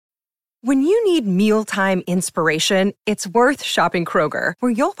When you need mealtime inspiration, it's worth shopping Kroger,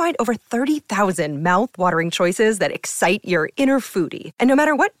 where you'll find over 30,000 mouth-watering choices that excite your inner foodie. And no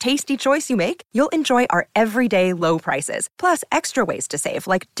matter what tasty choice you make, you'll enjoy our everyday low prices, plus extra ways to save,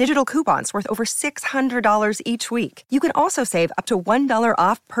 like digital coupons worth over $600 each week. You can also save up to $1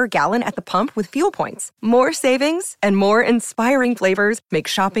 off per gallon at the pump with fuel points. More savings and more inspiring flavors make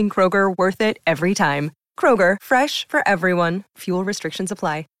shopping Kroger worth it every time. Kroger, fresh for everyone. Fuel restrictions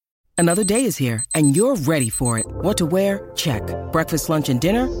apply. Another day is here, and you're ready for it. What to wear? Check. Breakfast, lunch, and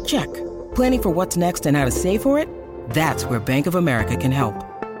dinner? Check. Planning for what's next and how to save for it? That's where Bank of America can help.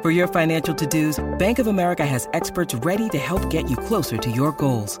 For your financial to-dos, Bank of America has experts ready to help get you closer to your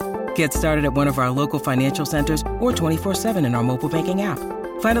goals. Get started at one of our local financial centers or 24/7 in our mobile banking app.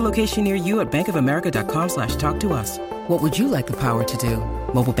 Find a location near you at bankofamerica.com/talktous. What would you like the power to do?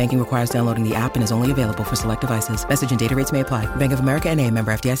 Mobile banking requires downloading the app and is only available for select devices. Message and data rates may apply. Bank of America N.A.,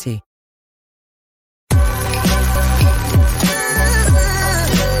 member FDIC.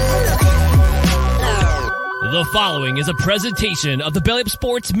 The following is a presentation of the Belly Up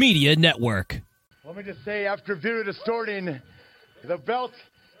Sports Media Network. Let me just say, after View distorting the belt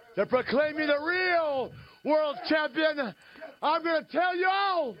to proclaim me the real world champion, I'm going to tell you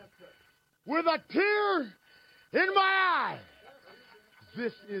all, with a tear in my eye,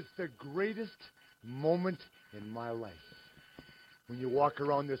 this is the greatest moment in my life. When you walk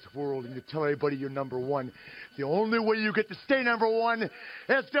around this world and you tell everybody you're number one, the only way you get to stay number one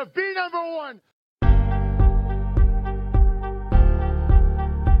is to be number one.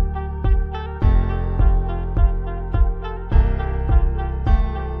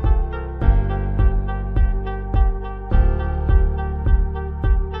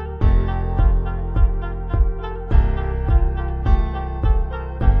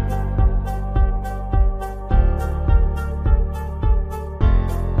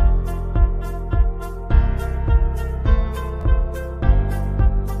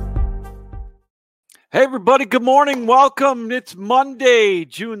 Hey, everybody. Good morning. Welcome. It's Monday,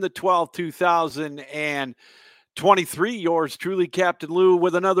 June the 12th, 2023. Yours truly, Captain Lou,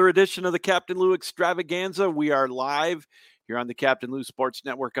 with another edition of the Captain Lou Extravaganza. We are live here on the Captain Lou Sports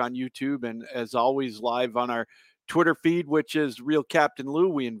Network on YouTube, and as always, live on our Twitter feed, which is Real Captain Lou.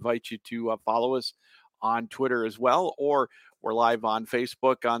 We invite you to follow us on Twitter as well, or we're live on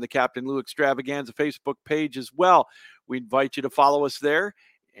Facebook on the Captain Lou Extravaganza Facebook page as well. We invite you to follow us there.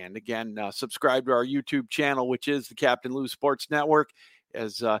 And again, subscribe to our YouTube channel, which is the Captain Lou Sports Network,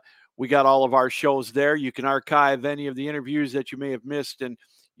 as we got all of our shows there. You can archive any of the interviews that you may have missed, and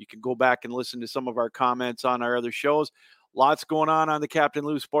you can go back and listen to some of our comments on our other shows. Lots going on the Captain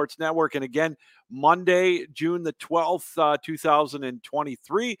Lou Sports Network. And again, Monday, June the 12th,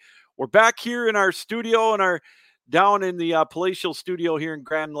 2023. We're back here in our studio and down in the palatial studio here in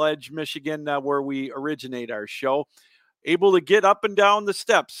Grand Ledge, Michigan, where we originate our show. Able to get up and down the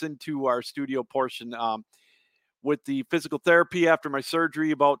steps into our studio portion with the physical therapy after my surgery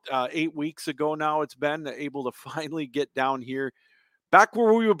about 8 weeks ago now. It's been able to finally get down here, back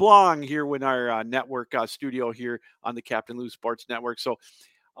where we belong here in our network studio here on the Captain Lou Sports Network. So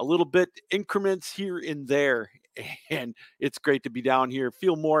a little bit increments here and there, and it's great to be down here,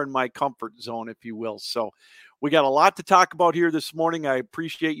 feel more in my comfort zone, if you will. So we got a lot to talk about here this morning. I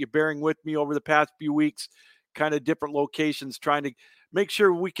appreciate you bearing with me over the past few weeks. Kind of different locations, trying to make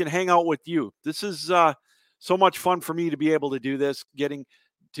sure we can hang out with you. This is so much fun for me to be able to do this, getting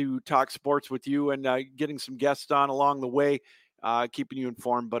to talk sports with you and getting some guests on along the way, keeping you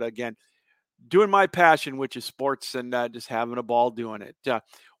informed. But again, doing my passion, which is sports, and just having a ball doing it.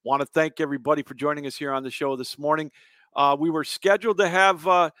 Want to thank everybody for joining us here on the show this morning. We were scheduled to have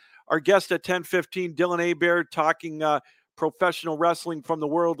our guest at 10:15, Dylan Hebert, talking professional wrestling from the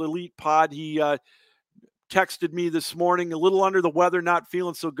World Elite Pod. He texted me this morning, a little under the weather, not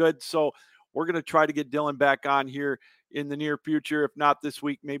feeling so good. So we're going to try to get Dylan back on here in the near future. If not this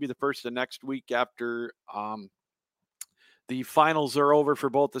week, maybe the first of next week after the finals are over for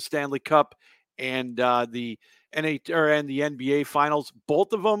both the Stanley Cup and the NBA finals.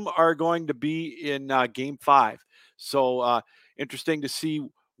 Both of them are going to be in Game 5. So interesting to see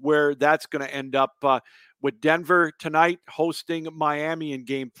where that's going to end up. With Denver tonight hosting Miami in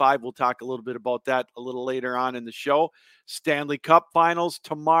Game 5. We'll talk a little bit about that a little later on in the show. Stanley Cup Finals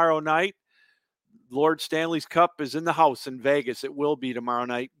tomorrow night. Lord Stanley's Cup is in the house in Vegas. It will be tomorrow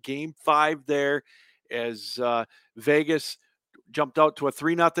night. Game 5 there, as Vegas jumped out to a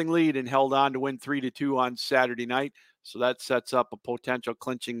 3-0 lead and held on to win 3-2 on Saturday night. So that sets up a potential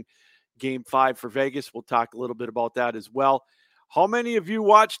clinching Game 5 for Vegas. We'll talk a little bit about that as well. How many of you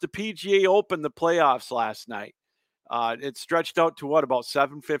watched the PGA Open, the playoffs last night? It stretched out to about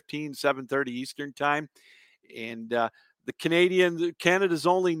 7:15, 7:30 Eastern time. And Canada's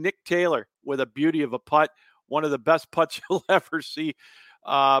only Nick Taylor with a beauty of a putt, one of the best putts you'll ever see.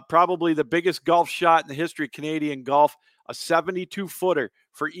 Probably the biggest golf shot in the history of Canadian golf, a 72-footer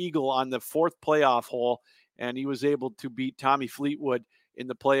for eagle on the fourth playoff hole. And he was able to beat Tommy Fleetwood in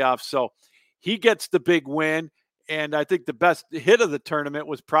the playoffs. So he gets the big win. And I think the best hit of the tournament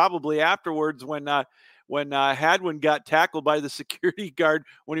was probably afterwards when Hadwin got tackled by the security guard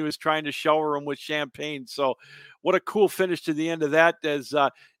when he was trying to shower him with champagne. So what a cool finish to the end of that as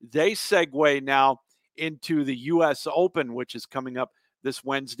they segue now into the U.S. Open, which is coming up this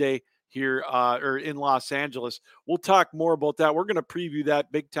Wednesday here or in Los Angeles. We'll talk more about that. We're going to preview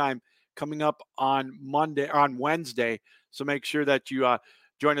that big time coming up on Wednesday. So make sure that you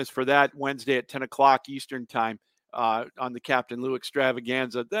join us for that Wednesday at 10 o'clock Eastern time on the Captain Lou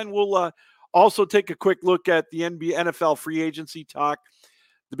Extravaganza. Then we'll also take a quick look at the NFL free agency talk.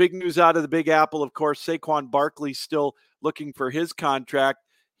 The big news out of the Big Apple, of course, Saquon Barkley still looking for his contract.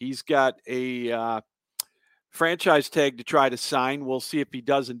 He's got a franchise tag to try to sign. We'll see if he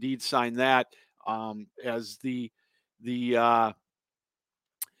does indeed sign that as the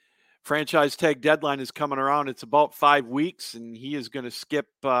franchise tag deadline is coming around. It's about 5 weeks, and he is going to skip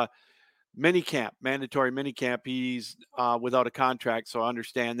mandatory minicamp. He's without a contract, so I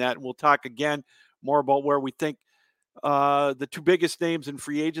understand that. And we'll talk again more about where we think the two biggest names in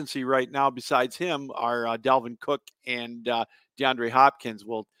free agency right now besides him are Dalvin Cook and DeAndre Hopkins.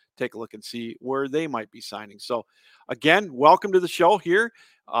 We'll take a look and see where they might be signing. So again, welcome to the show here.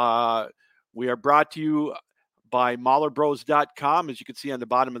 We are brought to you by MahlerBros.com. As you can see on the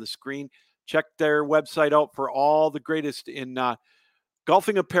bottom of the screen, check their website out for all the greatest in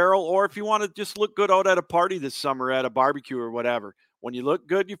golfing apparel, or if you want to just look good out at a party this summer at a barbecue or whatever. When you look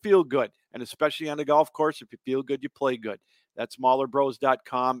good, you feel good. And especially on the golf course, if you feel good, you play good. That's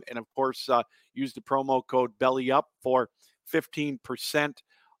MahlerBros.com. And of course, use the promo code BELLYUP for 15%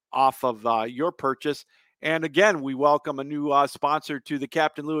 off of your purchase. And again, we welcome a new sponsor to the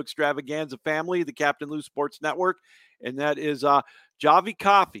Captain Lou Extravaganza family, the Captain Lou Sports Network, and that is Javi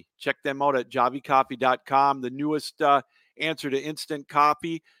Coffee. Check them out at javicoffee.com, the newest answer to instant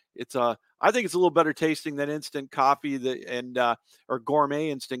coffee. I think it's a little better tasting than instant coffee or gourmet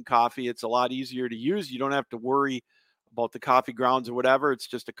instant coffee. It's a lot easier to use. You don't have to worry about the coffee grounds or whatever. It's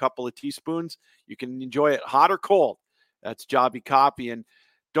just a couple of teaspoons. You can enjoy it hot or cold. That's Javi Coffee. And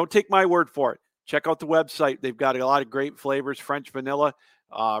don't take my word for it. Check out the website. They've got a lot of great flavors, French vanilla,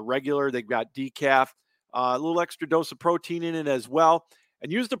 regular. They've got decaf, a little extra dose of protein in it as well.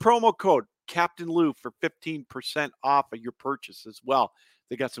 And use the promo code Captain Lou for 15% off of your purchase as well.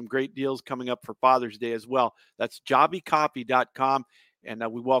 They got some great deals coming up for Father's Day as well. That's javicoffee.com. And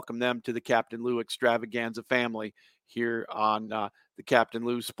we welcome them to the Captain Lou Extravaganza family here on the Captain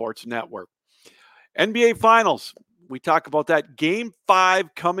Lou Sports Network. NBA Finals. We talk about that. Game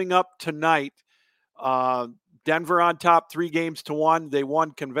 5 coming up tonight. Denver on top 3-1. They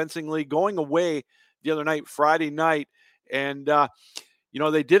won convincingly going away the other night, Friday night. And,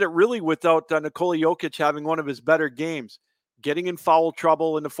 they did it really without Nikola Jokic having one of his better games. Getting in foul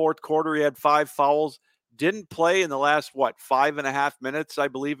trouble in the fourth quarter. He had 5 fouls. Didn't play in the last, 5.5 minutes, I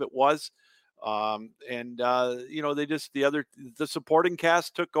believe it was. The supporting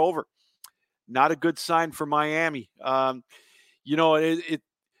cast took over. Not a good sign for Miami. I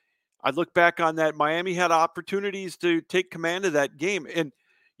look back on that. Miami had opportunities to take command of that game, and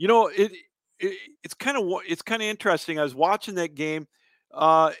it's kind of interesting. I was watching that game,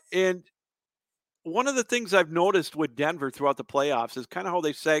 and one of the things I've noticed with Denver throughout the playoffs is kind of how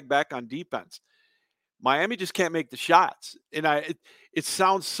they sag back on defense. Miami just can't make the shots, and it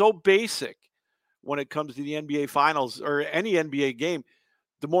sounds so basic when it comes to the NBA Finals or any NBA game.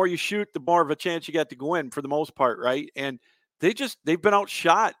 The more you shoot, the more of a chance you get to go in for the most part, right? And they've been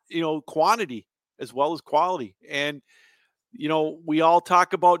outshot, quantity as well as quality. And, we all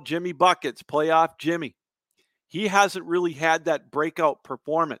talk about Jimmy Buckets, playoff Jimmy. He hasn't really had that breakout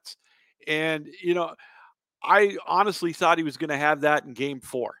performance. And, I honestly thought he was going to have that in game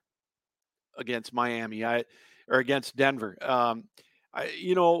 4 against Miami or against Denver.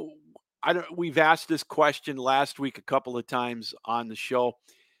 We've asked this question last week a couple of times on the show.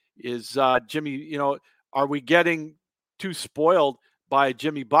 Is Jimmy, are we getting too spoiled by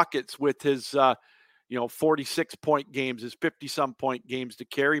Jimmy Buckets with his 46-point games, his 50-some point games to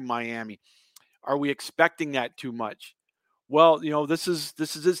carry Miami? Are we expecting that too much? Well, this is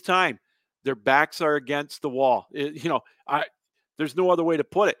his time. Their backs are against the wall. There's no other way to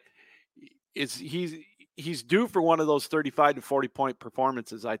put it. He's due for one of those 35 to 40 point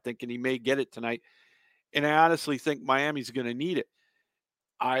performances, I think, and he may get it tonight. And I honestly think Miami's going to need it.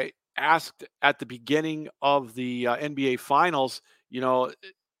 I asked at the beginning of the NBA Finals, can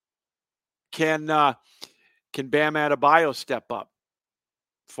Bam Adebayo step up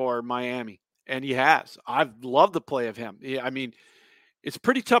for Miami? And he has. I've loved the play of him. I mean, it's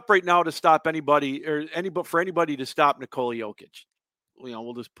pretty tough right now to stop anybody for anybody to stop Nikola Jokic.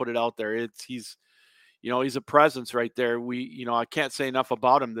 We'll just put it out there. He's a presence right there. I can't say enough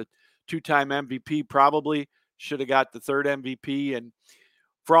about him. The 2-time MVP probably should have got the third MVP. And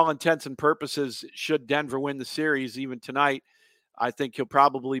for all intents and purposes, should Denver win the series even tonight, I think he'll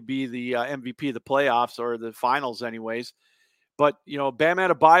probably be the MVP of the playoffs or the finals anyways. But, Bam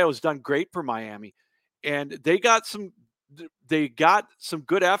Adebayo has done great for Miami. And they got some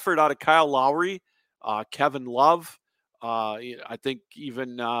good effort out of Kyle Lowry, Kevin Love. I think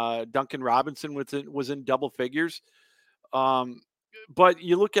even Duncan Robinson was in double figures. But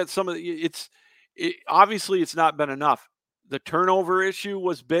you look at some of obviously it's not been enough. The turnover issue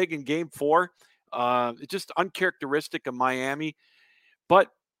was big in Game 4. It's just uncharacteristic of Miami. But,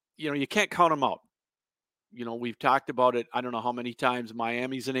 you can't count them out. We've talked about it. I don't know how many times.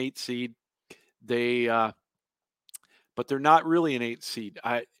 Miami's an 8 seed. But they're not really an 8 seed.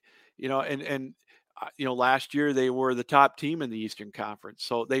 Last year they were the top team in the Eastern Conference,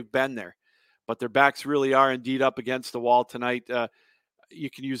 so they've been there. But their backs really are indeed up against the wall tonight. You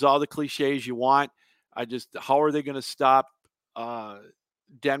can use all the cliches you want. How are they going to stop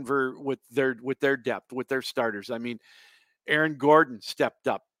Denver with their depth, with their starters? I mean, Aaron Gordon stepped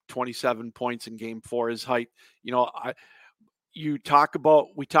up 27 points in Game 4. His height, we talked about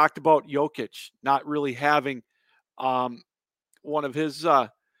Jokic not really having one of his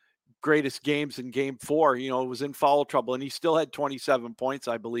greatest games in Game 4. It was in foul trouble, and he still had 27 points,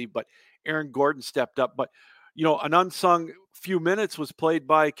 I believe. But Aaron Gordon stepped up. But an unsung few minutes was played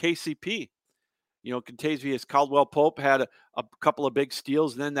by KCP. Contavious Caldwell-Pope had a couple of big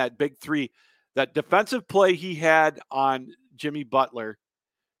steals, and then that big three, that defensive play he had on Jimmy Butler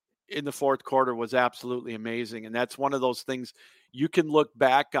in the fourth quarter was absolutely amazing. And that's one of those things you can look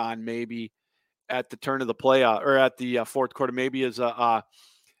back on maybe at the turn of the playoff or at the fourth quarter, maybe as I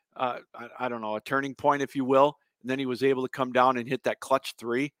don't know, a turning point, if you will. And then he was able to come down and hit that clutch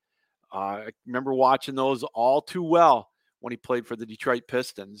three. I remember watching those all too well when he played for the Detroit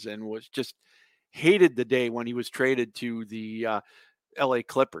Pistons, and was just hated the day when he was traded to the LA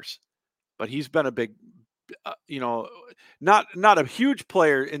Clippers. But he's been a big, not a huge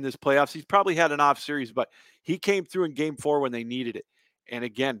player in this playoffs. He's probably had an off series, but he came through in Game 4 when they needed it. And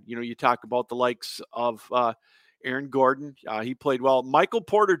again, you talk about the likes of Aaron Gordon. He played well. Michael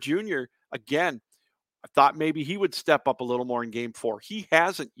Porter Jr., again, I thought maybe he would step up a little more in Game 4. He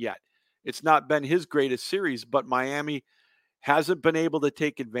hasn't yet. It's not been his greatest series, but Miami hasn't been able to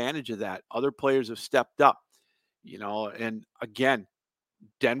take advantage of that. Other players have stepped up, and again,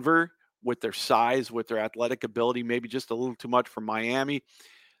 Denver, with their size, with their athletic ability, maybe just a little too much for Miami.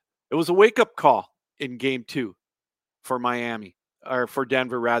 It was a wake-up call in Game 2 for Miami, or for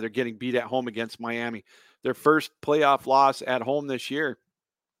Denver, rather, getting beat at home against Miami. Their first playoff loss at home this year,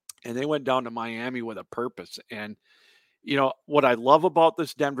 and they went down to Miami with a purpose. And, what I love about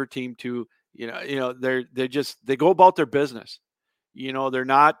this Denver team, too, they go about their business. They're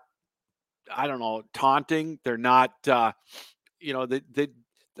not, I don't know, taunting. They're not, I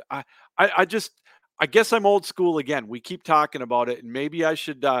guess I'm old school again. We keep talking about it, and maybe I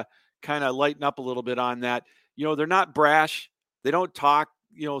should kind of lighten up a little bit on that. They're not brash. They don't talk,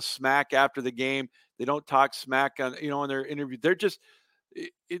 smack after the game. They don't talk smack on, in their interview. They're just,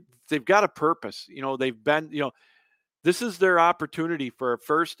 they've got a purpose. They've been, this is their opportunity for a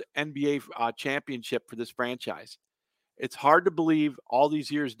first NBA championship for this franchise. It's hard to believe all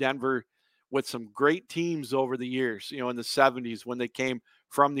these years Denver, with some great teams over the years, in the 70s when they came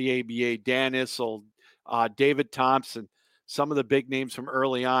from the ABA, Dan Issel, David Thompson, some of the big names from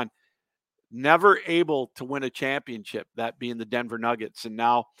early on, never able to win a championship, that being the Denver Nuggets. And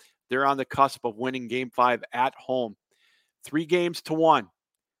now they're on the cusp of winning Game 5 at home, 3-1.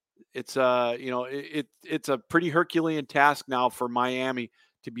 It's it's a pretty Herculean task now for Miami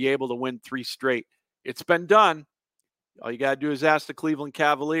to be able to win 3 straight. It's been done. All you got to do is ask the Cleveland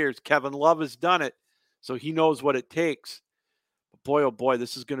Cavaliers. Kevin Love has done it, so he knows what it takes. But boy, oh boy,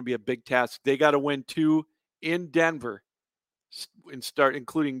 this is going to be a big task. They got to win 2 in Denver and start,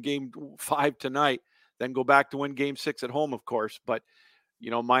 including Game 5 tonight, then go back to win Game 6 at home, of course. But,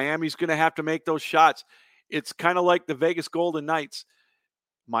 Miami's going to have to make those shots. It's kind of like the Vegas Golden Knights.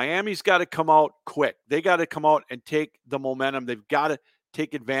 Miami's got to come out quick. They got to come out and take the momentum. They've got to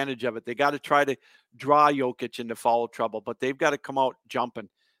take advantage of it. They got to try to draw Jokic into foul trouble, but they've got to come out jumping.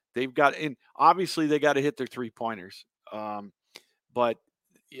 They've got, and obviously they got to hit their 3-pointers. But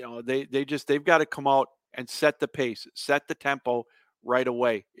they've got to come out and set the pace, set the tempo right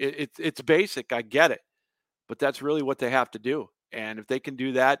away. It's basic. I get it, but that's really what they have to do. And if they can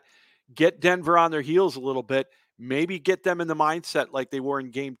do that, get Denver on their heels a little bit, maybe get them in the mindset like they were in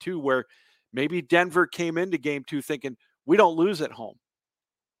game 2, where maybe Denver came into game 2 thinking we don't lose at home.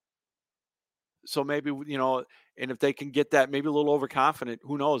 So maybe, and if they can get that maybe a little overconfident,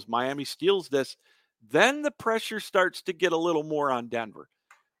 who knows, Miami steals this, then the pressure starts to get a little more on Denver.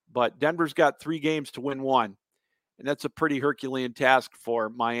 But Denver's got 3 games to win 1. And that's a pretty Herculean task for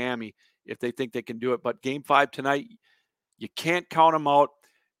Miami if they think they can do it. But game 5 tonight, you can't count him out.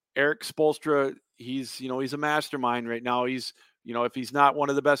 Erik Spoelstra, he's a mastermind right now. He's, if he's not one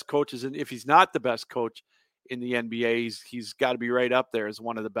of the best coaches, and if he's not the best coach in the NBA, he's got to be right up there as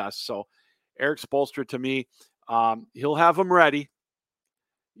one of the best. So Erik Spoelstra, to me, he'll have them ready.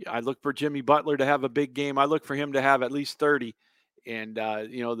 I look for Jimmy Butler to have a big game. I look for him to have at least 30. And,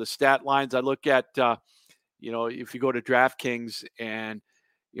 the stat lines I look at, if you go to DraftKings and,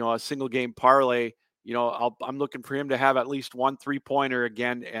 a single game parlay, I'm looking for him to have at least 1 3-pointer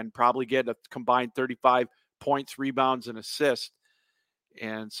again and probably get a combined 35 points, rebounds, and assists.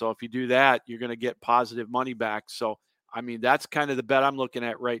 And so if you do that, you're going to get positive money back. So, that's kind of the bet I'm looking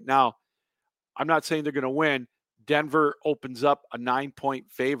at right now. I'm not saying they're going to win. Denver opens up a 9-point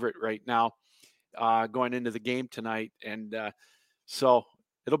favorite right now going into the game tonight. And so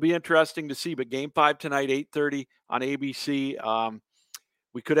it'll be interesting to see. But game 5 tonight, 8:30 on ABC.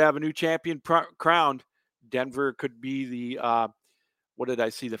 We could have a new champion crowned. Denver could be the, the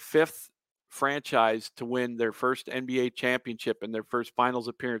 5th franchise to win their first NBA championship and their first finals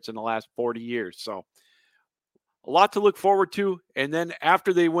appearance in the last 40 years. So a lot to look forward to. And then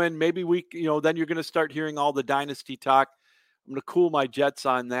after they win, maybe then you're going to start hearing all the dynasty talk. I'm going to cool my jets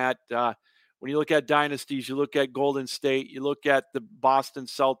on that. When you look at dynasties, you look at Golden State, you look at the Boston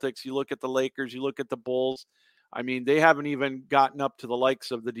Celtics, you look at the Lakers, you look at the Bulls. They haven't even gotten up to the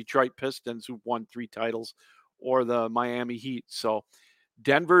likes of the Detroit Pistons, who've won 3 titles, or the Miami Heat. So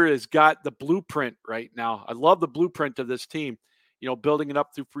Denver has got the blueprint right now. I love the blueprint of this team, building it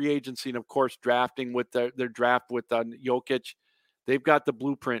up through free agency and, of course, drafting with their draft with Jokic. They've got the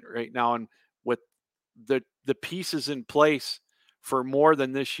blueprint right now. And with the pieces in place for more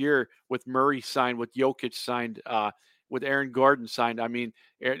than this year, with Murray signed, with Jokic signed, with Aaron Gordon signed.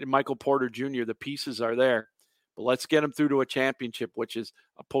 Michael Porter Jr., the pieces are there. But let's get them through to a championship, which is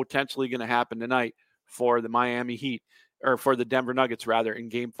potentially going to happen tonight for the Miami Heat, or for the Denver Nuggets, rather, in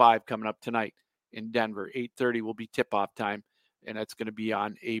game 5 coming up tonight in Denver. 8:30 will be tip-off time, and that's going to be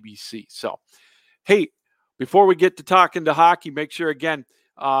on ABC. So, hey, before we get to talking to hockey, make sure, again,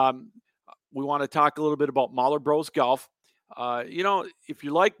 we want to talk a little bit about Mahler Bros Golf. If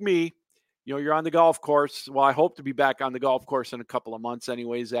you're like me, you're on the golf course. Well, I hope to be back on the golf course in a couple of months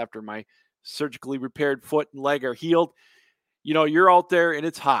anyways, after my surgically repaired foot and leg are healed. You're out there and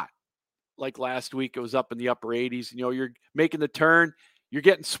it's hot. Like last week, it was up in the upper 80s. You're making the turn, you're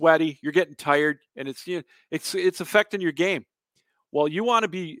getting sweaty, you're getting tired, and it's affecting your game. Well, you want to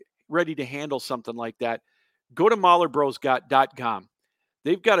be ready to handle something like that. Go to MahlerBros.com.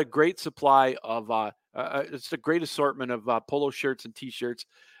 They've got a great supply of it's a great assortment of polo shirts and T-shirts.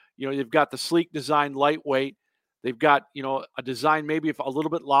 You've got the sleek design, lightweight. They've got, a design maybe a little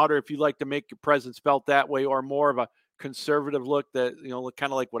bit louder if you like to make your presence felt that way, or more of a conservative look that,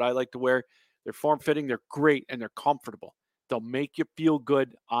 kind of like what I like to wear. They're form-fitting, they're great, and they're comfortable. They'll make you feel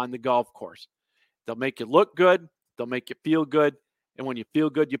good on the golf course. They'll make you look good. They'll make you feel good. And when you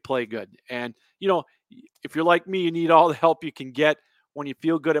feel good, you play good. And, if you're like me, you need all the help you can get. When you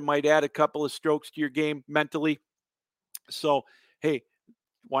feel good, it might add a couple of strokes to your game mentally. So, hey,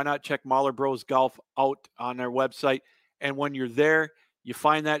 why not check Mahler Bros Golf out on their website? And when you're there, you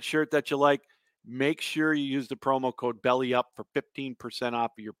find that shirt that you like, make sure you use the promo code BELLYUP for 15%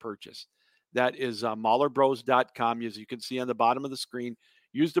 off of your purchase. That is MahlerBros.com. As you can see on the bottom of the screen,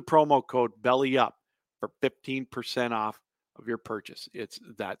 use the promo code BELLYUP for 15% off of your purchase. It's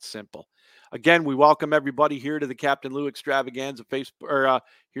that simple. Again, we welcome everybody here to the Captain Lou Extravaganza Facebook,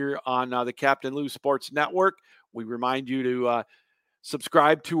 here on the Captain Lou Sports Network. We remind you to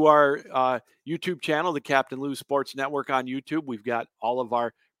subscribe to our YouTube channel, the Captain Lou Sports Network on YouTube. We've got all of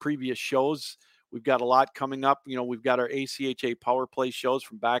our previous shows. We've got a lot coming up. We've got our ACHA Power Play shows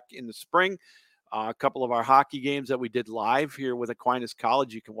from back in the spring. A couple of our hockey games that we did live here with Aquinas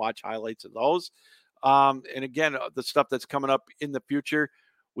College. You can watch highlights of those. And again, the stuff that's coming up in the future.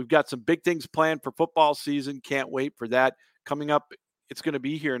 We've got some big things planned for football season. Can't wait for that. Coming up, it's going to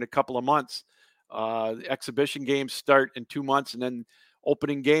be here in a couple of months. The exhibition games start in 2 months, and then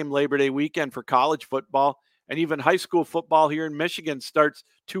opening game Labor Day weekend for college football, and even high school football here in Michigan starts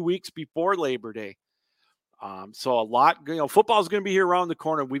 2 weeks before Labor Day. So a lot, football is going to be here around the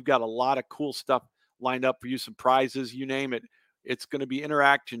corner. We've got a lot of cool stuff lined up for you, some prizes, you name it. It's going to be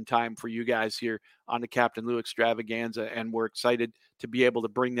interaction time for you guys here on the Captain Lou Extravaganza, and we're excited to be able to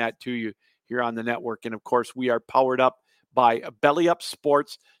bring that to you here on the network. And, of course, we are powered up by Belly Up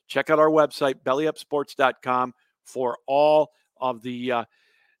Sports. Check out our website, bellyupsports.com, for all of the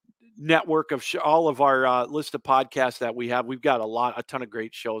network of all of our list of podcasts that we have. We've got a ton of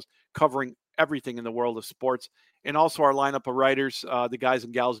great shows covering everything in the world of sports, and also our lineup of writers. The guys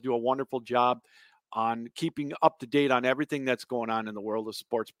and gals do a wonderful job on keeping up to date on everything that's going on in the world of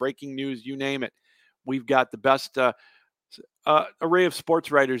sports, breaking news, you name it. We've got the best array of sports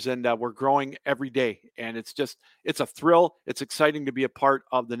writers, and we're growing every day. And it's a thrill. It's exciting to be a part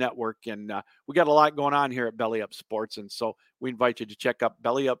of the network. And we got a lot going on here at Belly Up Sports. And so we invite you to check out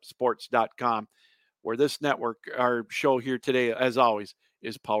bellyupsports.com, where this network, our show here today, as always,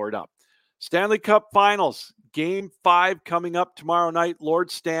 is powered up. Stanley Cup Finals, Game 5 coming up tomorrow night. Lord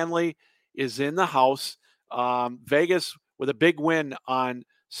Stanley is in the house. Vegas with a big win on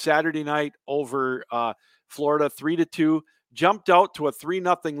Saturday night over Florida, 3-2, jumped out to a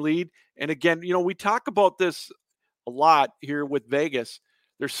 3-0 lead. And again, we talk about this a lot here with Vegas.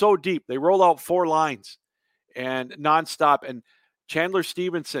 They're so deep. They roll out 4 lines and nonstop. And Chandler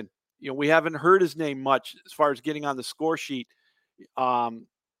Stevenson, we haven't heard his name much as far as getting on the score sheet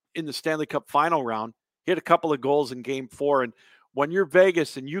in the Stanley Cup final round. Hit a couple of goals in Game 4. And when you're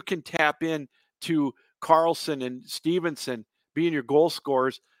Vegas and you can tap in to Carlson and Stevenson being your goal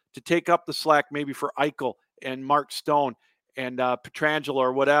scorers to take up the slack maybe for Eichel and Mark Stone and Pietrangelo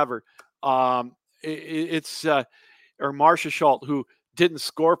or whatever, or Marcia Schultz, who didn't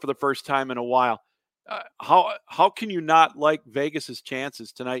score for the first time in a while. How can you not like Vegas's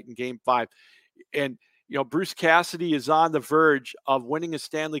chances tonight in Game 5? And Bruce Cassidy is on the verge of winning a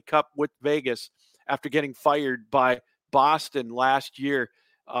Stanley Cup with Vegas after getting fired by Boston last year.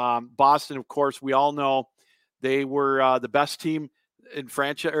 Boston, of course, we all know they were the best team in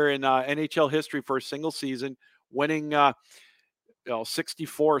franchise or in NHL history for a single season, winning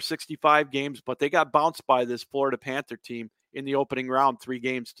 64, 65 games, but they got bounced by this Florida Panther team in the opening round,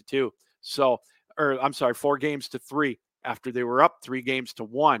 3-2. So, 4-3 after they were up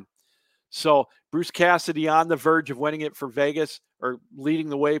 3-1. So Bruce Cassidy on the verge of winning it for Vegas, or leading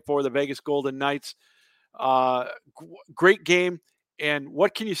the way for the Vegas Golden Knights. Great game. And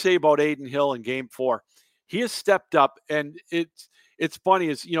what can you say about Adin Hill in Game 4? He has stepped up, and it's funny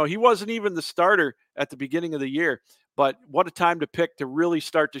is, he wasn't even the starter at the beginning of the year, but what a time to pick to really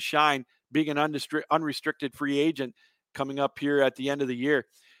start to shine, being an unrestricted free agent coming up here at the end of the year.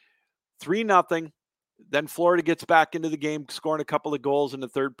 3-0. Then Florida gets back into the game, scoring a couple of goals in the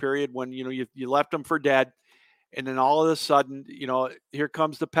third period when, you left them for dead. And then all of a sudden, here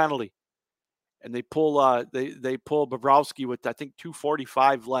comes the penalty. And they pull Bobrovsky with, I think,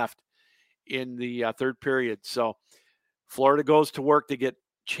 2:45 left in the third period. So Florida goes to work to get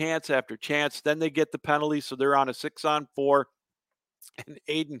chance after chance. Then they get the penalty, so they're on a 6-on-4. And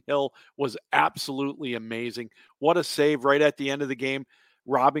Adin Hill was absolutely amazing. What a save right at the end of the game,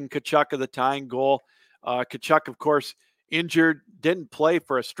 robbing Tkachuk of the tying goal. Tkachuk, of course, injured, didn't play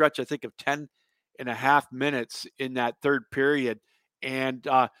for a stretch, I think, of 10.5 minutes in that third period. And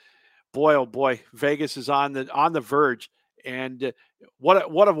boy, oh boy, Vegas is on the verge. And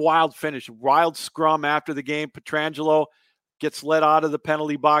what a wild finish. Wild scrum after the game. Pietrangelo gets let out of the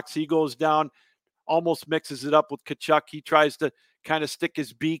penalty box. He goes down, almost mixes it up with Tkachuk. He tries to kind of stick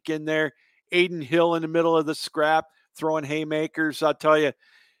his beak in there. Adin Hill in the middle of the scrap, throwing haymakers. I'll tell you,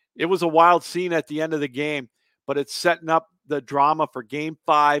 it was a wild scene at the end of the game, but it's setting up the drama for Game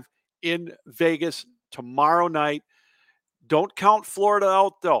 5 in Vegas tomorrow night. Don't count Florida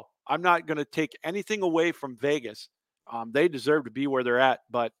out, though. I'm not going to take anything away from Vegas. They deserve to be where they're at,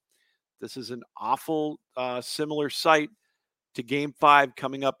 but this is an awful similar sight to Game 5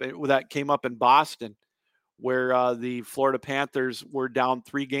 coming up that came up in Boston, where the Florida Panthers were down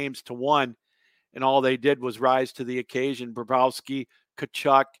 3-1, and all they did was rise to the occasion. Bobrovsky,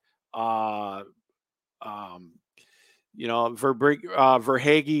 Tkachuk,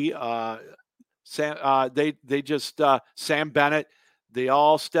 Verhaeghe, Sam Bennett, they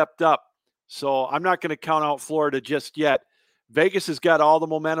all stepped up. So I'm not going to count out Florida just yet. Vegas has got all the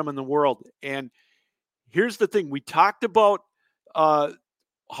momentum in the world. And here's the thing. We talked about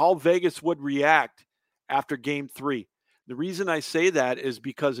how Vegas would react after Game 3. The reason I say that is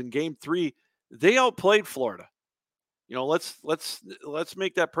because in Game 3, they outplayed Florida. Let's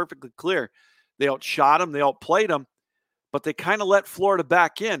make that perfectly clear. They outshot them. They outplayed them. but they kind of let Florida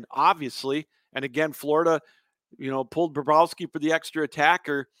back in, obviously. And again, Florida, pulled Bobrovsky for the extra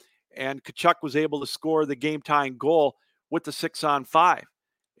attacker, and Tkachuk was able to score the game-tying goal with the 6-on-5.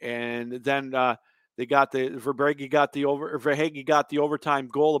 And then Verhaeghe got the overtime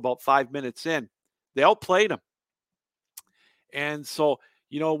goal about 5 minutes in. They outplayed him. And so,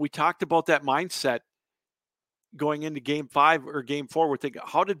 we talked about that mindset going into game 5 or game 4. We're thinking,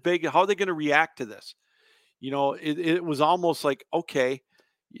 how are they going to react to this? It was almost like, okay,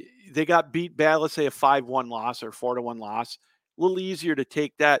 they got beat bad, let's say a 5-1 loss or 4-1 loss. A little easier to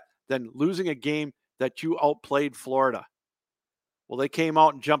take that than losing a game that you outplayed Florida. Well, they came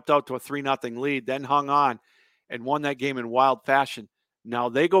out and jumped out to a 3-0 lead, then hung on and won that game in wild fashion. Now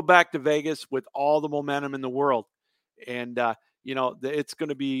they go back to Vegas with all the momentum in the world. And, it's going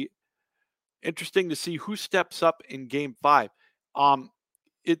to be interesting to see who steps up in game 5.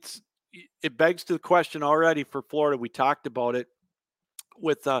 It begs to the question already for Florida. We talked about it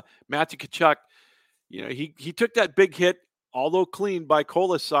with Matthew Tkachuk. He took that big hit, although clean, by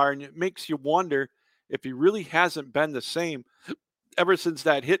Kolasar, and it makes you wonder if he really hasn't been the same ever since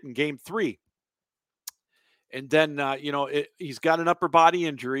that hit in game 3. And then, he's got an upper body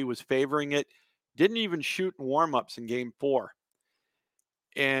injury, was favoring it, didn't even shoot in warmups in game 4.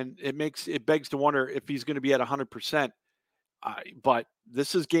 And it begs to wonder if he's going to be at 100%. But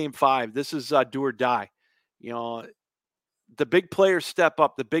this is game 5. This is do or die. The big players step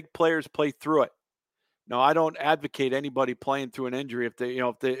up. The big players play through it. Now, I don't advocate anybody playing through an injury if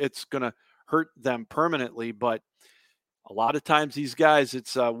it's going to hurt them permanently. But a lot of times these guys,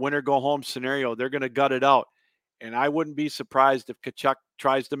 it's a win or go home scenario. They're going to gut it out. And I wouldn't be surprised if Tkachuk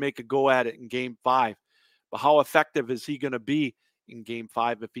tries to make a go at it in game 5. But how effective is he going to be in game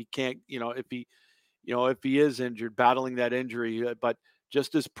 5 if he can't, if he is injured, battling that injury? But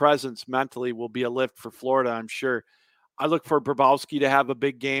just his presence mentally will be a lift for Florida, I'm sure. I look for Bobrovsky to have a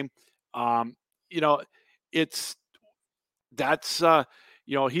big game. He's going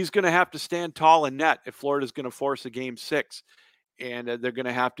to have to stand tall in net if Florida's going to force a game 6. And they're going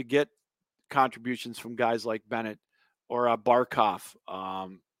to have to get contributions from guys like Bennett or Barkov,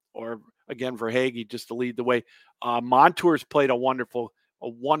 or again, Verhaeghe, just to lead the way. Montour's played a wonderful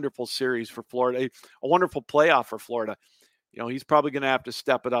series for Florida, a wonderful playoff for Florida. He's probably going to have to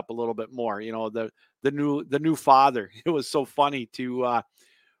step it up a little bit more. The new father. It was so funny to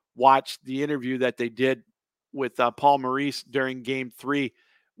watch the interview that they did with Paul Maurice during game 3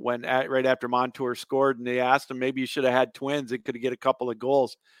 when right after Montour scored, and they asked him, maybe you should have had twins. It could get a couple of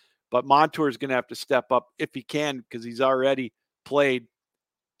goals. But Montour is going to have to step up if he can, because he's already played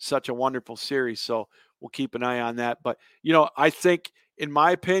such a wonderful series. So we'll keep an eye on that. But, I think, in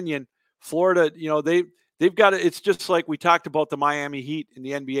my opinion, Florida, they've got it. It's just like we talked about the Miami Heat in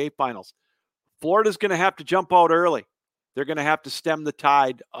the NBA Finals. Florida's going to have to jump out early. They're going to have to stem the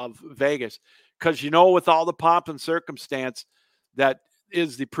tide of Vegas, because, with all the pomp and circumstance that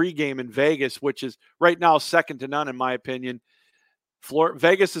is the pregame in Vegas, which is right now second to none, in my opinion,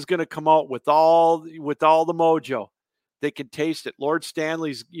 Vegas is going to come out with all the mojo. They can taste it. Lord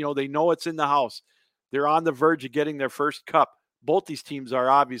Stanley's, they know it's in the house. They're on the verge of getting their first cup. Both these teams are,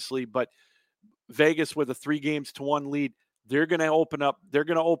 obviously, but Vegas with a 3-1 lead, they're going to open up. They're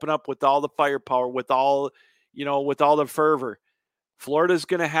going to open up with all the firepower, with all the fervor. Florida's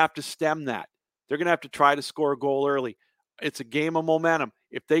going to have to stem that. They're going to have to try to score a goal early. It's a game of momentum.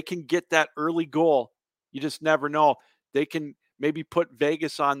 If they can get that early goal, you just never know. They can maybe put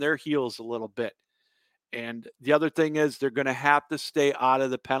Vegas on their heels a little bit. And the other thing is, they're going to have to stay out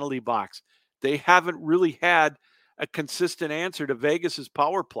of the penalty box. They haven't really had a consistent answer to Vegas's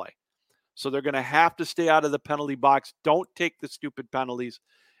power play. So they're going to have to stay out of the penalty box. Don't take the stupid penalties.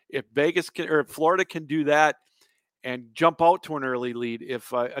 If Florida can do that and jump out to an early lead,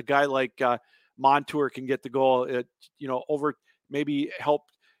 if a guy like Montour can get the goal, over, maybe help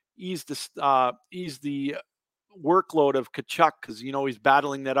ease the workload of Tkachuk, because he's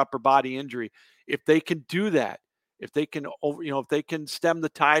battling that upper body injury. If they can do that, if they can stem the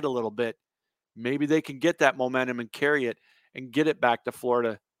tide a little bit, maybe they can get that momentum and carry it and get it back to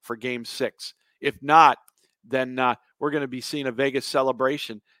Florida for game 6. If not, then we're going to be seeing a Vegas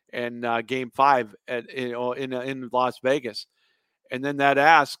celebration in game 5 in Las Vegas. And then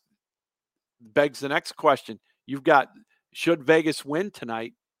that begs the next question. You've got, should Vegas win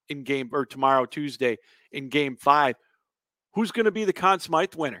tonight or tomorrow, Tuesday, in game 5, who's going to be the Conn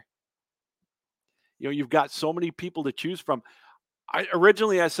Smythe winner? You've got so many people to choose from. I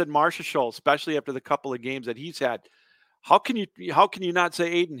said Marcia Scholl, especially after the couple of games that he's had. How can you not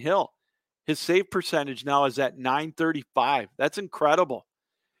say Aiden Hill? His save percentage now is at .935. That's incredible.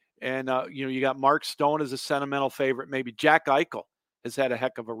 And, you got Mark Stone as a sentimental favorite. Maybe Jack Eichel has had a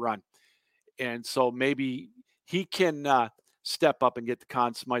heck of a run. And so maybe he can step up and get the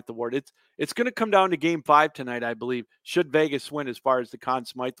Conn Smythe Award. It's going to come down to Game 5 tonight, I believe, should Vegas win as far as the Conn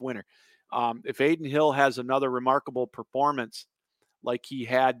Smythe winner. If Aiden Hill has another remarkable performance like he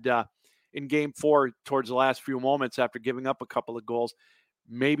had in Game 4 towards the last few moments after giving up a couple of goals,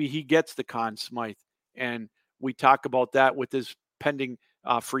 maybe he gets the Conn Smythe. And we talk about that with his pending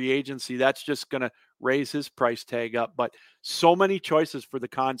free agency. That's just going to raise his price tag up. But so many choices for the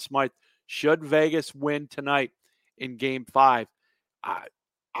Conn Smythe. Should Vegas win tonight in Game 5? I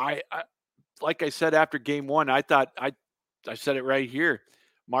like I said after Game 1, I thought I said it right here.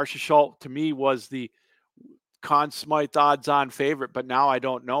 Marcia Schultz to me was the Conn Smythe odds-on favorite, but now I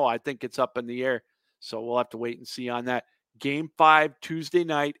don't know. I think it's up in the air. So we'll have to wait and see on that. Game 5, Tuesday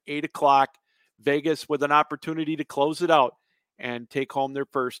night, 8 o'clock. Vegas with an opportunity to close it out and take home their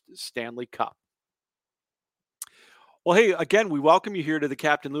first Stanley Cup. Well, hey, again, we welcome you here to the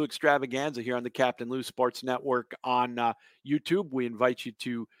Captain Lou Extravaganza here on the Captain Lou Sports Network on YouTube. We invite you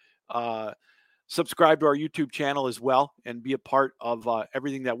to subscribe to our YouTube channel as well and be a part of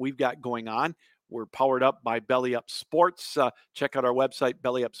everything that we've got going on. We're powered up by Belly Up Sports. Check out our website,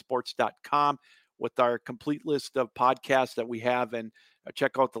 bellyupsports.com, with our complete list of podcasts that we have, and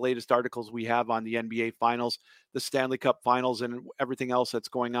check out the latest articles we have on the NBA Finals, the Stanley Cup Finals, and everything else that's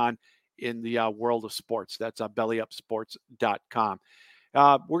going on in the world of sports. That's bellyupsports.com.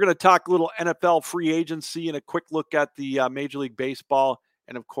 We're going to talk a little NFL free agency and a quick look at the Major League Baseball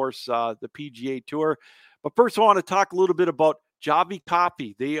and, of course, the PGA Tour. But first, I want to talk a little bit about Javi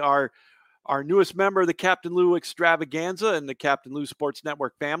Coffee. They are our newest member of the Captain Lou Extravaganza and the Captain Lou Sports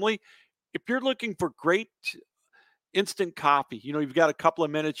Network family. If you're looking for great instant coffee, you've got a couple of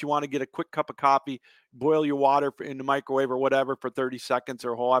minutes, you want to get a quick cup of coffee, boil your water in the microwave or whatever for 30 seconds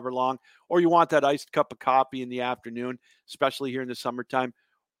or however long, or you want that iced cup of coffee in the afternoon, especially here in the summertime,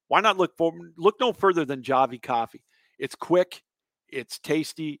 why not look no further than Javi Coffee? It's quick, it's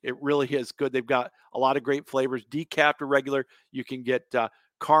tasty, it really is good. They've got a lot of great flavors, decaf or regular. You can get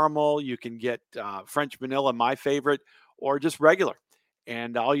caramel, you can get French vanilla, my favorite, or just regular.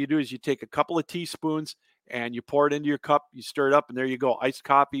 And all you do is you take a couple of teaspoons and you pour it into your cup, you stir it up, and there you go, iced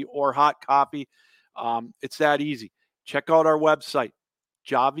coffee or hot coffee. It's that easy. Check out our website,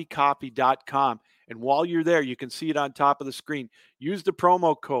 javicoffee.com. And while you're there, you can see it on top of the screen. Use the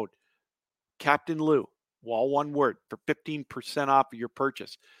promo code Captain Lou, all one word, for 15% off of your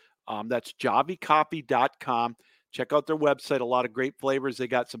purchase. That's javicoffee.com. Check out their website. A lot of great flavors. They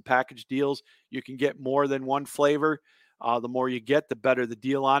got some package deals. You can get more than one flavor. The more you get, the better the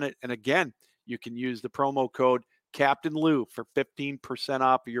deal on it. And again, you can use the promo code Captain Lou for 15%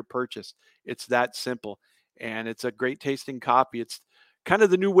 off of your purchase. It's that simple. And it's a great tasting coffee. It's kind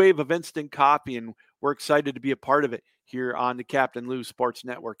of the new wave of instant coffee, and we're excited to be a part of it here on the Captain Lou Sports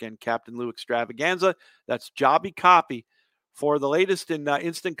Network and Captain Lou Extravaganza. That's Javi Coffee for the latest in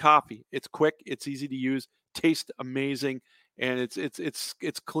instant coffee. It's quick, it's easy to use, tastes amazing, and it's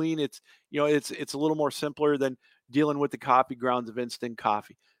clean. It's a little more simpler than dealing with the coffee grounds of instant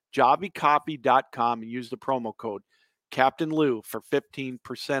coffee. JaviCoffee.com and use the promo code Captain Lou for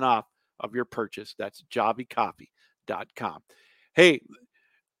 15% off of your purchase. That's JaviCoffee.com. Hey,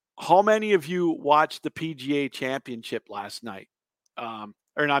 how many of you watched the PGA Championship last night?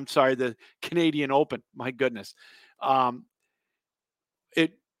 The Canadian Open. My goodness.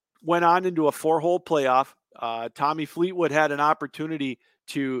 It went on into a 4-hole playoff. Tommy Fleetwood had an opportunity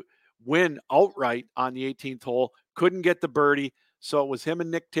to win outright on the 18th hole. Couldn't get the birdie. So it was him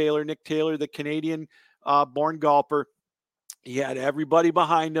and Nick Taylor. Nick Taylor, the Canadian born golfer. He had everybody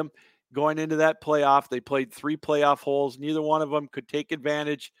behind him going into that playoff. They played 3 playoff holes. Neither one of them could take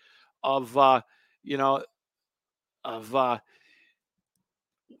advantage of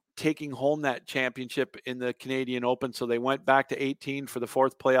taking home that championship in the Canadian Open. So they went back to 18 for the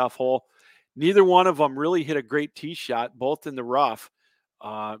 4th playoff hole. Neither one of them really hit a great tee shot, both in the rough.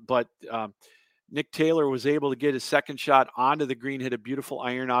 But Nick Taylor was able to get his second shot onto the green, hit a beautiful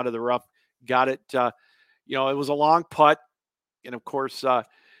iron out of the rough, got it. It was a long putt. And of course,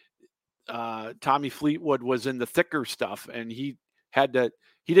 Tommy Fleetwood was in the thicker stuff, and he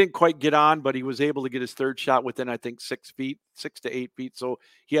didn't quite get on, but he was able to get his third shot within, I think, 6 to 8 feet. So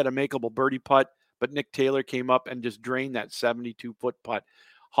he had a makeable birdie putt, but Nick Taylor came up and just drained that 72-foot putt.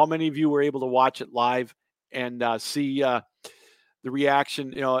 How many of you were able to watch it live and see the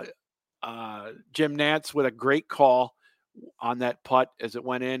reaction? Jim Nantz with a great call on that putt as it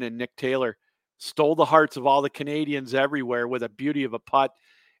went in, and Nick Taylor stole the hearts of all the Canadians everywhere with a beauty of a putt.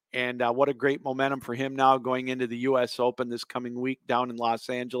 And what a great momentum for him now going into the U.S. Open this coming week down in Los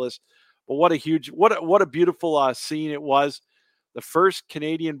Angeles. But what a beautiful scene it was. The first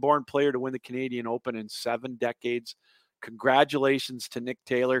Canadian-born player to win the Canadian Open in 7 decades. Congratulations to Nick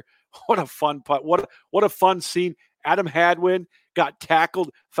Taylor. What a fun putt. What a fun scene. Adam Hadwin got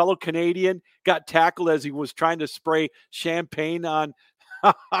tackled, fellow Canadian, got tackled as he was trying to spray champagne on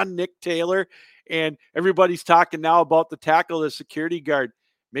Nick Taylor. And everybody's talking now about the tackle of the security guard.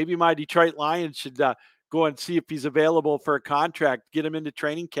 Maybe my Detroit Lions should go and see if he's available for a contract, get him into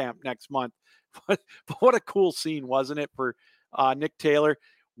training camp next month. But what a cool scene, wasn't it, for Nick Taylor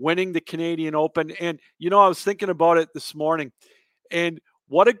winning the Canadian Open? And, I was thinking about it this morning, and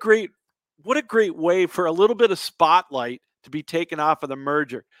what a great way for a little bit of spotlight to be taken off of the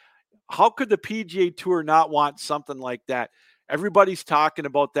merger. How could the PGA Tour not want something like that? Everybody's talking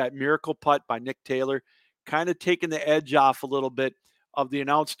about that miracle putt by Nick Taylor, kind of taking the edge off a little bit of the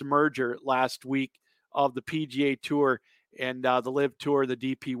announced merger last week of the PGA Tour and the Live Tour, the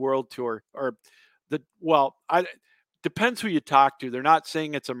DP World Tour, depends who you talk to. They're not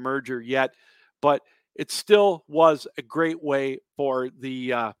saying it's a merger yet, but it still was a great way for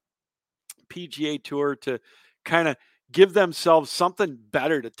the PGA Tour to kind of give themselves something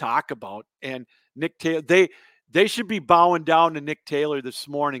better to talk about. And Nick Taylor, they should be bowing down to Nick Taylor this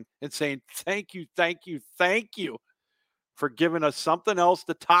morning and saying, thank you for giving us something else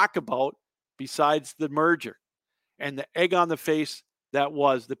to talk about besides the merger and the egg on the face that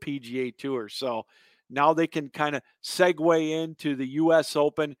was the PGA Tour. So now they can kind of segue into the U.S.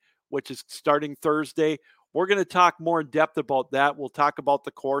 Open, which is starting Thursday. We're going to talk more in depth about that. We'll talk about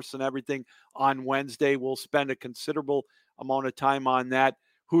the course and everything on Wednesday. We'll spend a considerable amount of time on that.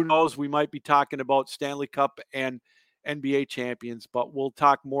 Who knows? We might be talking about Stanley Cup and NBA champions, but we'll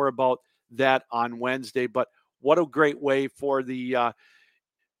talk more about that on Wednesday. But what a great way for the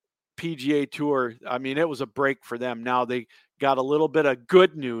PGA Tour. I mean, it was a break for them. Now they got a little bit of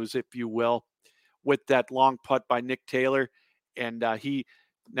good news, if you will, with that long putt by Nick Taylor. And he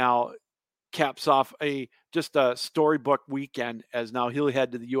now caps off just a storybook weekend, as now he'll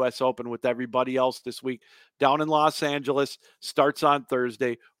head to the U.S. Open with everybody else this week down in Los Angeles. Starts on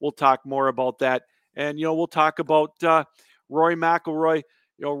Thursday. We'll talk more about that. And, we'll talk about Rory McIlroy.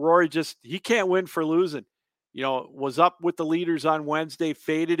 Rory he can't win for losing. Was up with the leaders on Wednesday,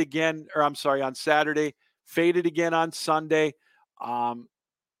 on Saturday, faded again on Sunday.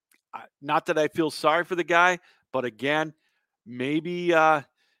 Not that I feel sorry for the guy, but again, maybe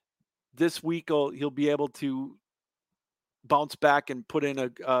this week he'll be able to bounce back and put in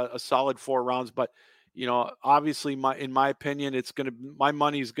a solid 4 rounds. But, obviously in my opinion, my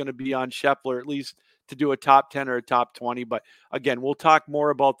money is going to be on Scheffler, at least to do a top 10 or a top 20. But again, we'll talk more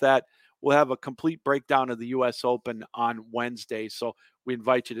about that. We'll have a complete breakdown of the U.S. Open on Wednesday. So we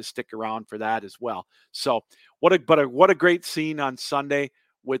invite you to stick around for that as well. So what a great scene on Sunday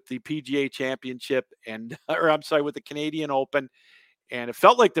with the PGA Championship with the Canadian Open. And it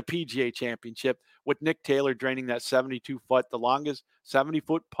felt like the PGA Championship with Nick Taylor draining that 72-foot, the longest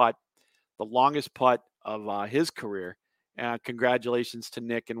 70-foot putt, the longest putt of his career. And congratulations to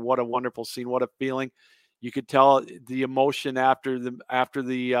Nick. And what a wonderful scene. What a feeling. You could tell the emotion after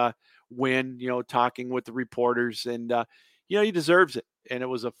the win, talking with the reporters, and he deserves it. And it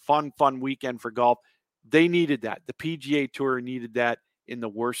was a fun weekend for golf. They needed that. The PGA Tour needed that in the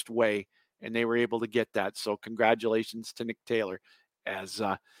worst way, and they were able to get that. So congratulations to Nick Taylor, as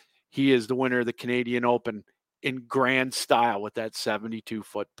he is the winner of the Canadian Open in grand style with that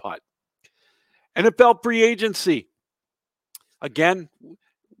 72-foot putt. NFL free agency. Again,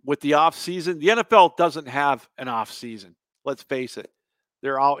 with the off season, the NFL doesn't have an off season. Let's face it.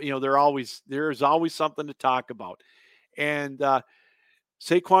 There's always something to talk about. And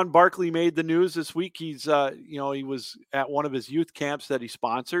Saquon Barkley made the news this week. He's he was at one of his youth camps that he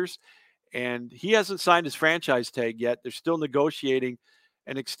sponsors, and he hasn't signed his franchise tag yet. They're still negotiating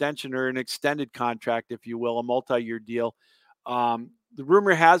an extension or an extended contract, if you will, a multi-year deal. The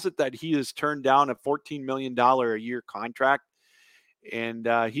rumor has it that he has turned down a $14 million a year contract, and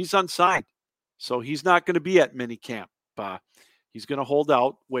he's unsigned. So he's not going to be at minicamp. He's going to hold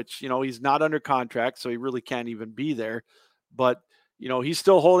out, which, he's not under contract, so he really can't even be there. But, he's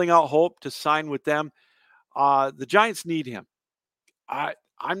still holding out hope to sign with them. The Giants need him.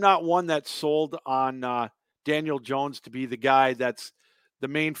 I'm not one that's sold on Daniel Jones to be the guy that's the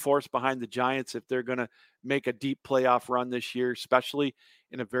main force behind the Giants if they're going to make a deep playoff run this year, especially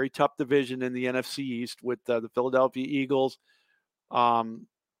in a very tough division in the NFC East with the Philadelphia Eagles.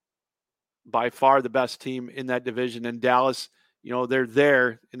 By far the best team in that division. And Dallas, they're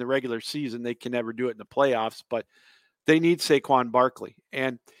there in the regular season. They can never do it in the playoffs, but they need Saquon Barkley.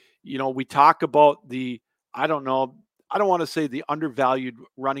 And, we talk about I don't know, I don't want to say the undervalued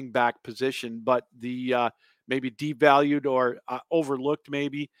running back position, but the maybe devalued or overlooked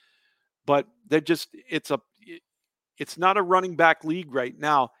maybe, but it's not a running back league right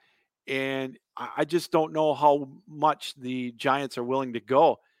now. And I just don't know how much the Giants are willing to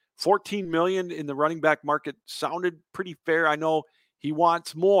go. 14 million in the running back market sounded pretty fair. I know he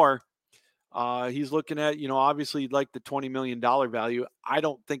wants more. He's looking at, obviously like the $20 million value. I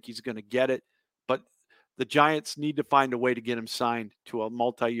don't think he's going to get it, but the Giants need to find a way to get him signed to a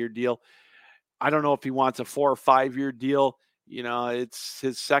multi-year deal. I don't know if he wants a 4 or 5 year deal. It's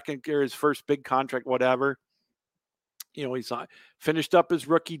his second or his first big contract, whatever. He's finished up his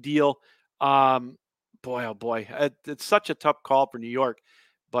rookie deal. Boy, oh boy, it's such a tough call for New York,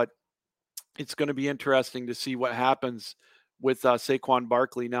 but it's going to be interesting to see what happens with Saquon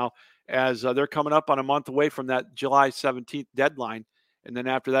Barkley now, as they're coming up on a month away from that July 17th deadline. And then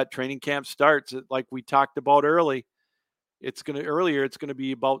after that training camp starts, like we talked about earlier, it's going to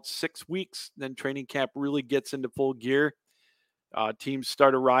be about 6 weeks. Then training camp really gets into full gear. Teams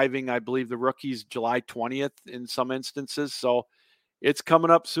start arriving, I believe the rookies July 20th in some instances. So it's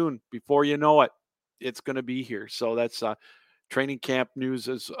coming up soon. Before you know it, it's going to be here. So that's training camp news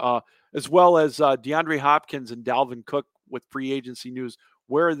as well as DeAndre Hopkins and Dalvin Cook with free agency news.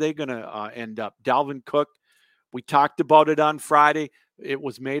 Where are they going to end up? Dalvin Cook, we talked about it on Friday. It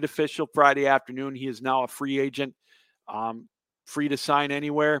was made official Friday afternoon. He is now a free agent, free to sign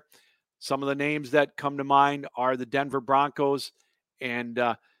anywhere. Some of the names that come to mind are the Denver Broncos and,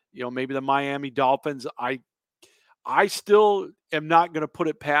 maybe the Miami Dolphins. I still am not going to put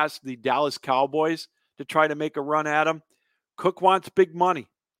it past the Dallas Cowboys to try to make a run at him. Cook wants big money,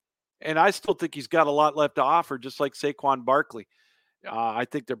 and I still think he's got a lot left to offer, just like Saquon Barkley. I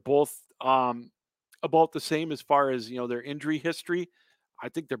think they're both about the same as far as, their injury history. I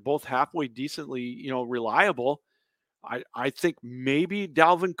think they're both halfway decently, reliable. I think maybe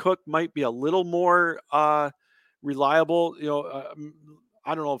Dalvin Cook might be a little more reliable,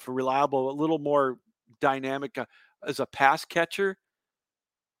 I don't know if reliable, a little more dynamic as a pass catcher,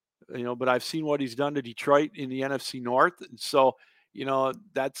 but I've seen what he's done to Detroit in the NFC North. And so,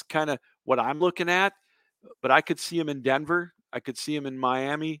 that's kind of what I'm looking at, but I could see him in Denver. I could see him in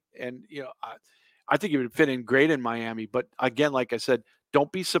Miami. And, I think he would fit in great in Miami. But again, like I said,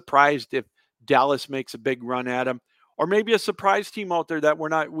 don't be surprised if Dallas makes a big run at him, or maybe a surprise team out there that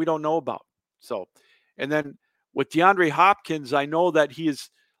we don't know about. So, and then with DeAndre Hopkins, I know that he has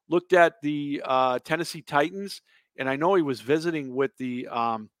looked at the Tennessee Titans, and I know he was visiting with the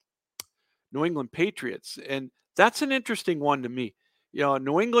New England Patriots, and that's an interesting one to me.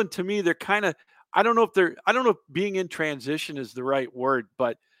 New England, to me, they're kind of, I don't know if being in transition is the right word,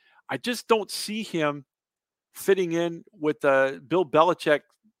 but I just don't see him fitting in with the Bill Belichick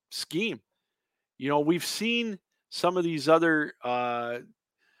scheme. We've seen some of these other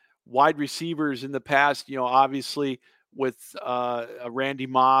wide receivers in the past, obviously with Randy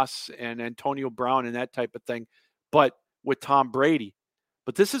Moss and Antonio Brown and that type of thing, but with Tom Brady.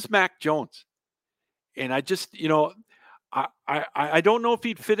 But this is Mac Jones. And I just, I don't know if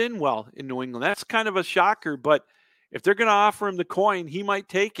he'd fit in well in New England. That's kind of a shocker, but if they're going to offer him the coin, he might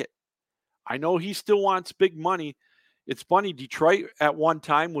take it. I know he still wants big money. It's funny, Detroit at one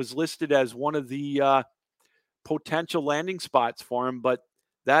time was listed as one of the potential landing spots for him, but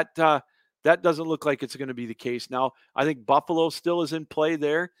that doesn't look like it's going to be the case now. I think Buffalo still is in play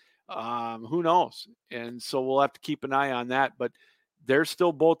there. Who knows? And so we'll have to keep an eye on that, but they're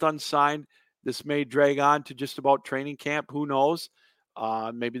still both unsigned. This may drag on to just about training camp. Who knows?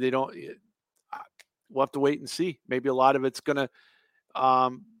 Maybe they don't. We'll have to wait and see. Maybe a lot of it's going to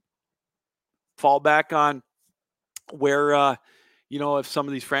fall back on where, if some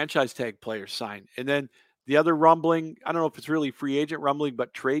of these franchise tag players sign. And then the other rumbling, I don't know if it's really free agent rumbling,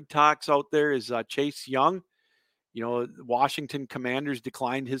 but trade talks out there is Chase Young. Washington Commanders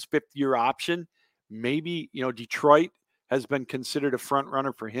declined his 5th-year option. Maybe, Detroit has been considered a front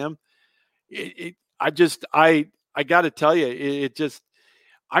runner for him. I got to tell you,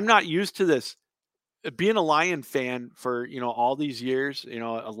 I'm not used to this. Being a Lion fan for, all these years,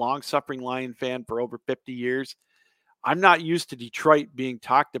 a long-suffering Lion fan for over 50 years, I'm not used to Detroit being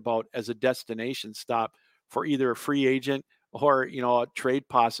talked about as a destination stop for either a free agent or, a trade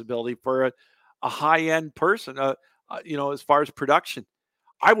possibility for a high-end person, as far as production.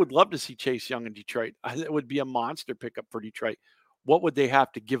 I would love to see Chase Young in Detroit. It would be a monster pickup for Detroit. What would they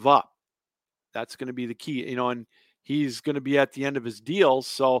have to give up? That's going to be the key, and he's going to be at the end of his deal.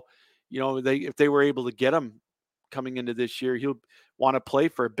 So, if they were able to get him coming into this year, he'll want to play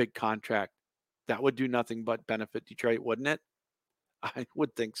for a big contract. That would do nothing but benefit Detroit, wouldn't it? I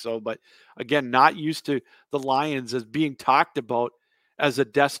would think so. But again, not used to the Lions as being talked about as a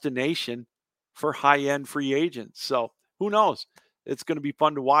destination for high-end free agents. So who knows? It's going to be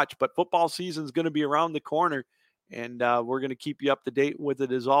fun to watch. But football season is going to be around the corner, and we're going to keep you up to date with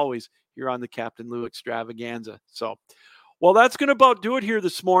it as always here on the Captain Lou Extravaganza. So, well, that's going to about do it here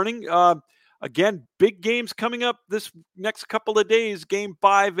this morning. Again, big games coming up this next couple of days. Game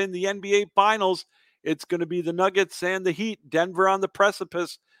 5 in the NBA Finals. It's going to be the Nuggets and the Heat. Denver on the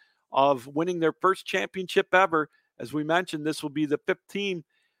precipice of winning their first championship ever. As we mentioned, this will be the 5th team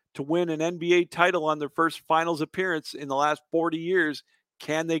to win an NBA title on their first finals appearance in the last 40 years.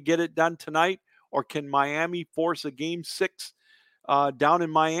 Can they get it done tonight, or can Miami force a Game 6 down in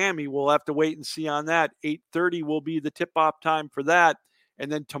Miami? We'll have to wait and see on that. 8:30 will be the tip-off time for that.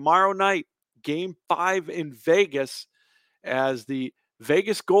 And then tomorrow night, Game 5 in Vegas, as the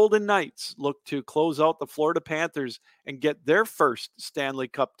Vegas Golden Knights look to close out the Florida Panthers and get their first Stanley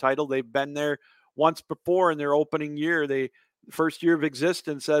Cup title. They've been there once before in their opening year. First year of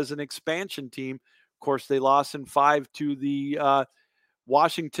existence as an expansion team. Of course, they lost in 5 to the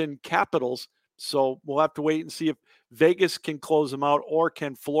Washington Capitals. So we'll have to wait and see if Vegas can close them out, or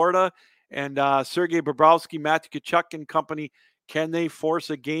can Florida and Sergei Bobrovsky, Matthew Tkachuk and company, can they force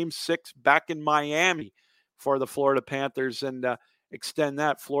a Game 6 back in Miami for the Florida Panthers and extend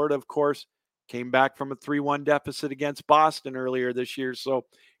that? Florida, of course, came back from a 3-1 deficit against Boston earlier this year, so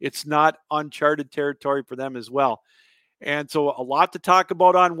it's not uncharted territory for them as well. And so a lot to talk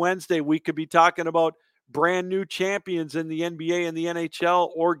about on Wednesday. We could be talking about brand new champions in the NBA and the NHL,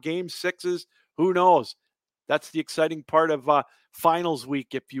 or Game 6s. Who knows? That's the exciting part of finals week,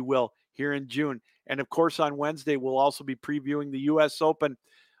 if you will, here in June. And of course, on Wednesday, we'll also be previewing the U.S. Open,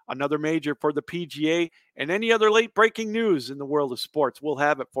 another major for the PGA, and any other late breaking news in the world of sports. We'll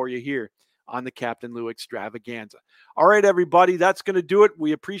have it for you here on the Captain Lou Extravaganza. All right, everybody, that's going to do it.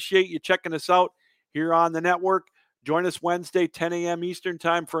 We appreciate you checking us out here on the network. Join us Wednesday, 10 a.m. Eastern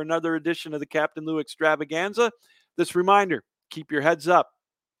time for another edition of the Captain Lou Extravaganza. This reminder, keep your heads up,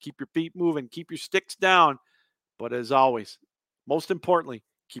 keep your feet moving, keep your sticks down. But as always, most importantly,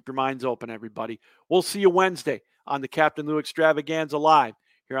 keep your minds open, everybody. We'll see you Wednesday on the Captain Lou Extravaganza live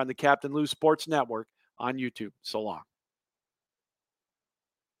here on the Captain Lou Sports Network on YouTube. So long.